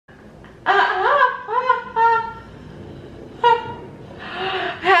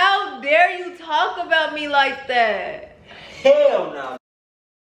love me like that. Hell no.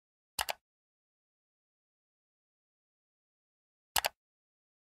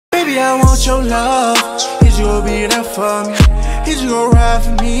 Baby, I want your love. Is you gonna be there for me? Is you gonna ride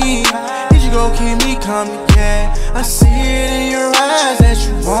for me? Is you gonna keep me company? Yeah, I see it in your eyes that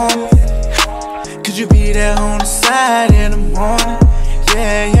you want me. Could you be there on the side in the morning?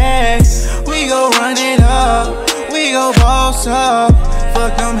 Yeah, yeah. We go run it up. We go boss up.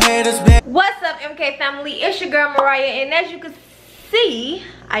 Fuck them haters, baby. What's up, MK family? It's your girl Mariah, and as you can see,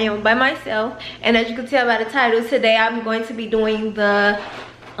 I am by myself. And as you can tell by the title, today I'm going to be doing the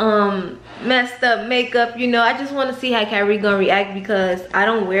messed up makeup. You know, I just want to see how Kyree gonna react because I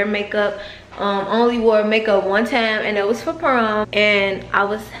don't wear makeup. Only wore makeup one time, and it was for prom, and I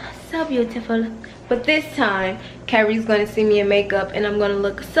was so beautiful. But this time Kyree's gonna see me in makeup and I'm gonna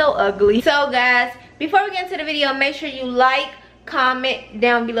look so ugly. So guys, before we get into the video, make sure you like, comment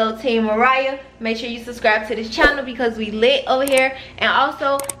down below Team Mariah. Make sure you subscribe to this channel because we lit over here, and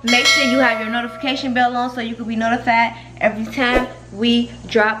also make sure you have your notification bell on so you can be notified every time we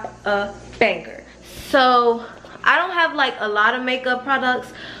drop a banger. So I don't have like a lot of makeup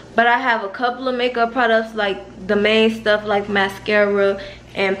products, but I have a couple of makeup products, like the main stuff like mascara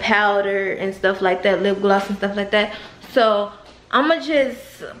and powder and stuff like that, lip gloss and stuff like that. So I'ma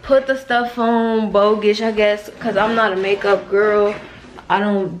just put the stuff on bogus, I guess, because I'm not a makeup girl. I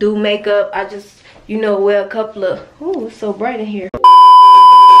don't do makeup. I just, you know, wear a couple of, ooh, it's so bright in here.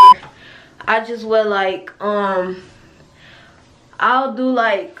 I just wear like, I'll do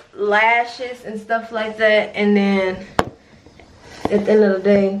like lashes and stuff like that, and then at the end of the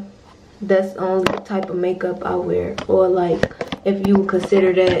day, that's the only type of makeup I wear. Or like, if you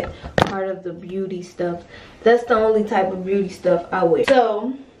consider that part of the beauty stuff, that's the only type of beauty stuff I wear.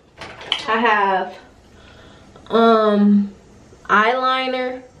 So I have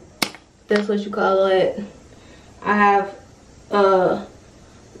eyeliner, that's what you call it. I have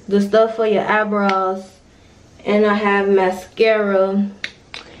the stuff for your eyebrows, and I have mascara,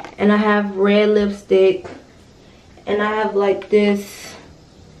 and I have red lipstick, and I have like this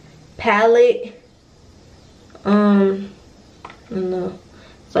palette. I don't know,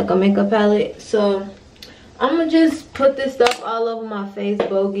 it's like a makeup palette. So I'm gonna just put this stuff all over my face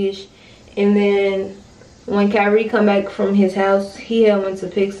bogus, and then when Kyree come back from his house, he had went to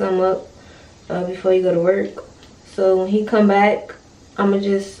pick some up before he go to work. So when he come back, I'm gonna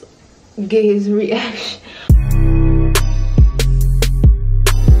just get his reaction.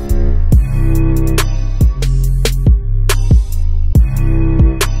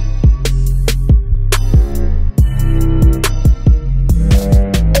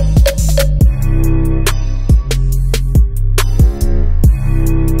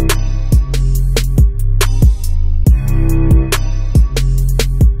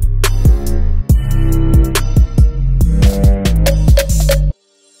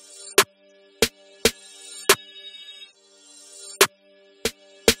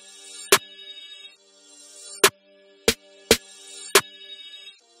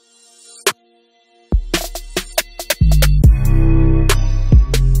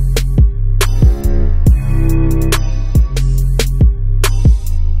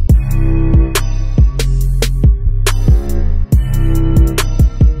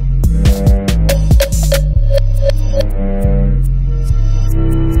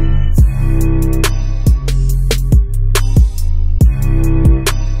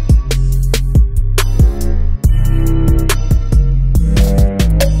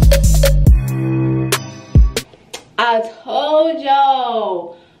 I told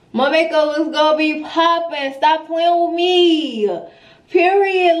y'all my makeup was gonna be popping. Stop playing with me.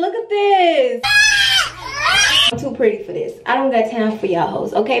 Period. Look at this. I'm too pretty for this. I don't got time for y'all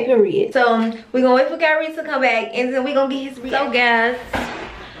hoes. Okay, period. So we're gonna wait for Kyree to come back, and then we're gonna get his reaction. So guys,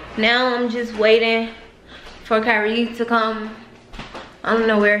 now I'm just waiting for Kyree to come. I don't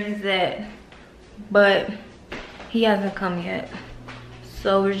know where he's at, but he hasn't come yet.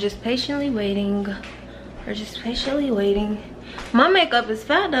 So we're just patiently waiting. We're just patiently waiting. My makeup is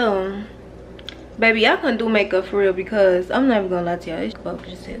fat though. Baby, I couldn't do makeup for real because I'm never gonna lie to y'all.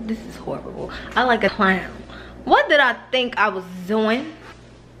 This is horrible. I like a clown. What did I think I was doing?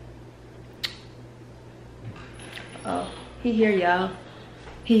 Oh, he here, y'all.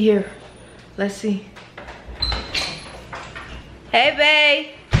 He here. Let's see. Hey,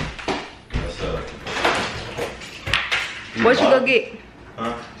 babe. What's up? What you go get?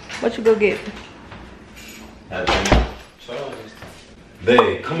 Huh? What you go get?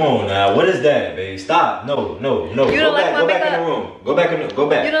 Babe, come on now. What is that, babe? Stop. No, no, no. You don't like my makeup? Go back in the room. Go back in the, go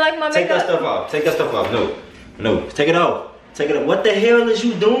back. You don't like my makeup? Take that stuff off. Take that stuff off. No. No. Take it off. Take it off. What the hell is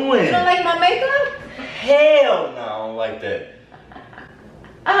you doing? You don't like my makeup? Hell no, I don't like that.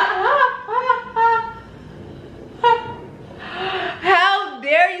 How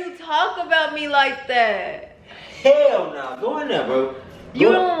dare you talk about me like that? Hell no, go in there, bro.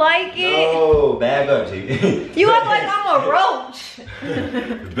 You don't like it? No, bag up, G. You act like I'm a roach.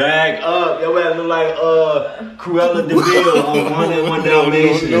 Bag up. Your ass look like Cruella de Vil on 101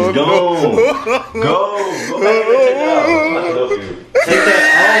 Dalmatians. Go. Go back and check it out. I'm about to help you. Take that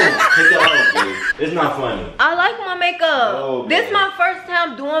off. Take that off, dude. It's not funny. I like my makeup. Oh, this is my first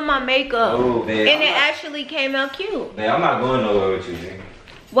time doing my makeup. Oh, man. And it actually came out cute. Man, I'm not going nowhere with you, man.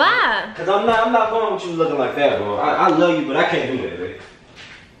 Why? Cause I'm not going with you looking like that, bro. I love you, but I can't do that, babe.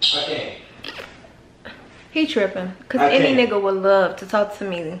 I can't. He tripping. Cause any nigga would love to talk to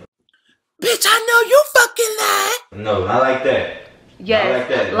me. Bitch, I know you fucking lying. No, not like that. Yes, not like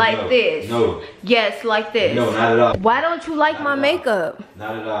that. like no. this. No. Yes, like this. No, not at all. Why don't you like Not my at all. makeup?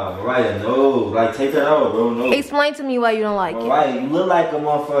 Not at all. Mariah, no. Like, take that out, bro. No. Explain to me why you don't like Mariah, you look like a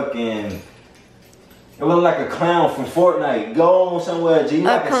motherfucking... You look like a clown from Fortnite. Go on somewhere, G. You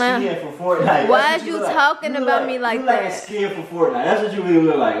like a skin from Fortnite. Why is you talking about me like that? You like a skin from Fortnite. That's what you really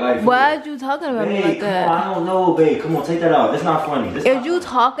look like. Why is you talking about me like that? Come on, I don't know, babe. Come on, take that out. That's not funny. Is you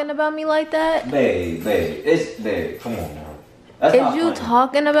talking about me like that? Babe. Babe, come on now. That's not Is you funny.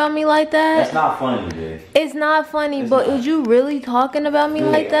 talking about me like that? That's not funny, babe. It's not funny, but is you really talking about me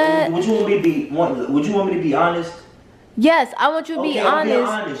like that? Would you want me to be honest? Yes, I want you to be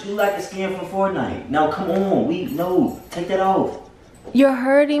honest. You like the skin from Fortnite. Now come on, take that off. You're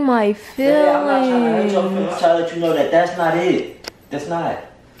hurting my feelings. Yeah, I'm not trying to hurt your feelings. I'm trying to let you know that that's not it. That's not.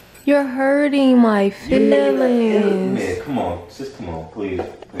 You're hurting my feelings. Man, come on, sis, come on, please.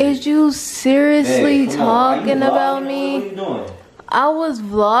 Is you seriously talking about me? What are you doing? I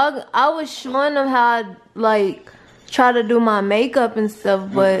was showing them how I like try to do my makeup and stuff,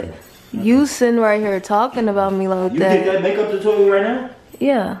 but you sitting right here talking about me like that. You did that makeup tutorial right now?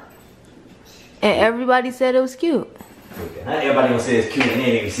 Yeah. And everybody said it was cute. Okay. Not everybody gonna say it's cute and they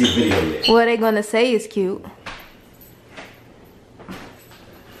ain't even see the video yet. What they gonna say is cute.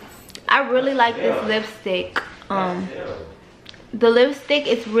 I really like this lipstick. The lipstick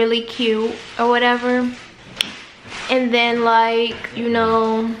is really cute or whatever. And then like, you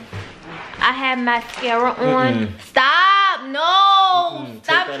know, I had mascara on. Stop! No!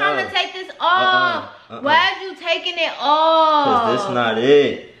 Stop trying to take this off. Why are you taking it off? Cause this not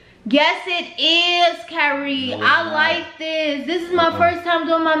it. Yes, it is, Kyree. No, I like this. This is my first time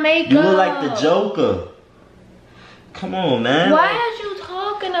doing my makeup. You look like the Joker. Come on, man. Why are you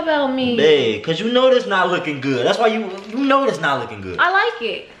talking about me? Babe, cause you know this not looking good. That's why you know it's not looking good. I like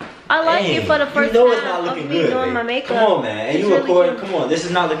it. I like it for the first time it's not looking good, doing my makeup. Come on, man. And you recording. Come on, this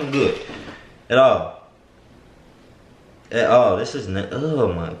is not looking good at all. At all. This is not.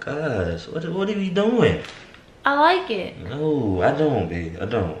 Oh my gosh. What are you doing? I like it. No, I don't, babe. I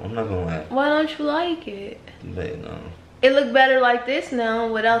don't. I'm not gonna lie. Why don't you like it? Babe, no. It look better like this now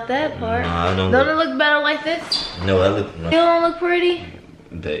without that part. No, I don't. Don't it look better like this? No, I look. No. You don't look pretty?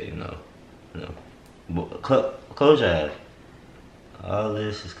 Babe, no. Close your eyes. All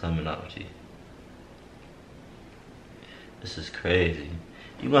this is coming out, G. This is crazy.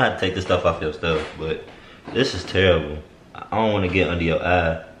 You gonna have to take this stuff off your stuff, but this is terrible. I don't want to get under your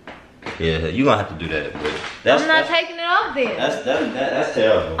eye. Yeah, you gonna have to do that, but I'm not taking it off then. That's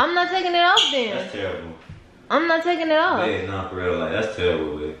terrible. I'm not taking it off then. That's terrible. I'm not taking it off. Babe, not for real. Like, that's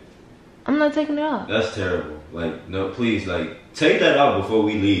terrible, babe. I'm not taking it off. That's terrible. Like, no, please, like, take that off before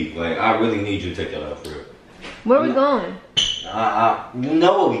we leave. Like, I really need you to take that off, for real. Where are we going? You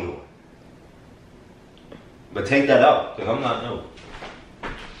know where we going. But take that out, because I'm not, no.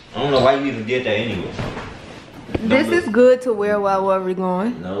 I don't know why you even did that anyway. This is good to wear while where we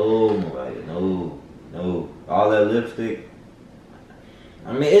going. No, Mariah, no. All that lipstick.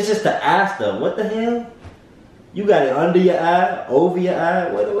 I mean, it's just the eye stuff. What the hell? You got it under your eye, over your eye.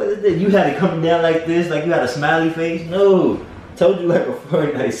 What is this? You had it coming down like this, like you had a smiley face? No. Told you like a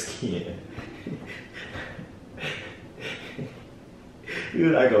Fortnite skin.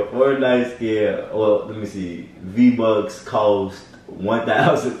 You like a Fortnite skin. Well, let me see. V-Bucks cost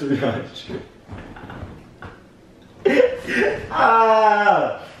 1,300.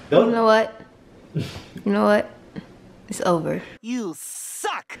 You know what? You know what? It's over. You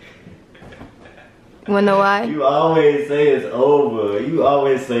suck. You wanna know why? You always say it's over. You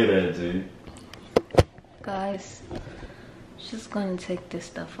always say that, G. Guys, just gonna take this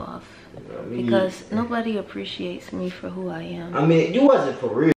stuff off. Because nobody appreciates me for who I am. I mean, you wasn't for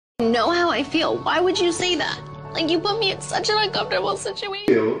real. You know how I feel. Why would you say that? Like, you put me in such an uncomfortable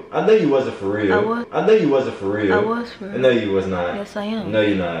situation. I know you wasn't for real. I know you wasn't for real. I was for real. I know you was not. Yes, I am. No,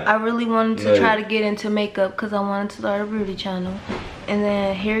 you're not. I really wanted to try to get into makeup because I wanted to start a beauty channel. And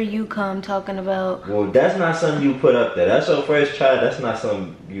then here you come talking about... Well, that's not something you put up there. That's your first try. That's not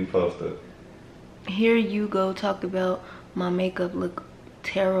something you posted. Here you go talk about my makeup look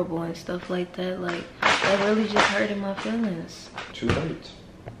terrible and stuff like that. Like, that really just hurting my feelings. Too late.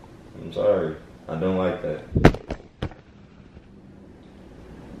 I'm sorry. I don't like that.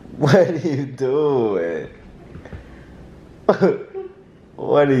 What are you doing?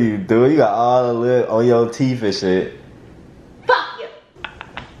 What are you doing? You got all the lip on your teeth and shit. Fuck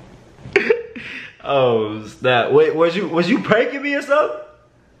you! Oh snap! Wait, was you pranking me or something?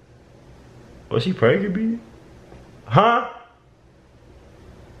 Was she pranking me? Huh?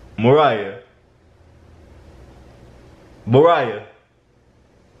 Mariah.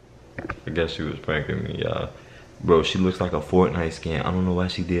 I guess she was pranking me, y'all. Bro, she looks like a Fortnite skin. I don't know why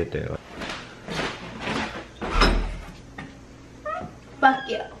she did that. Fuck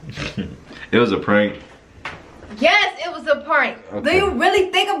you. It was a prank. Yes, it was a prank. Okay. Do you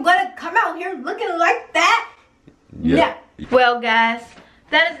really think I'm gonna come out here looking like that? Yeah. No. Well, guys,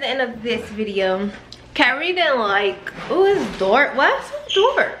 that is the end of this video. Kyree didn't like... Oh, it's dark. Why is it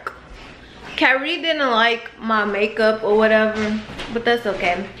so dark? Kyree didn't like my makeup or whatever, but that's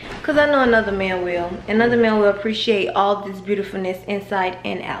okay. Because I know another man will. Another man will appreciate all this beautifulness inside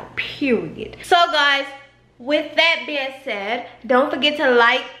and out, period. So, guys, with that being said, don't forget to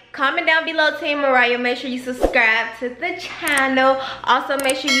like, comment down below Team Mariah. Make sure you subscribe to the channel. Also,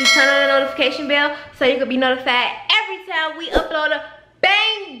 make sure you turn on the notification bell so you can be notified every time we upload a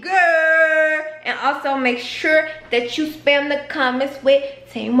banger. And also make sure that you spam the comments with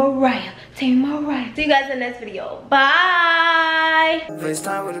Team Mariah. Team Mariah. See you guys in the next video. Bye.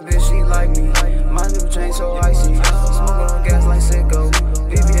 FaceTime with a bitch, she like me. My new chain so icy. Smoking on gas like sicko.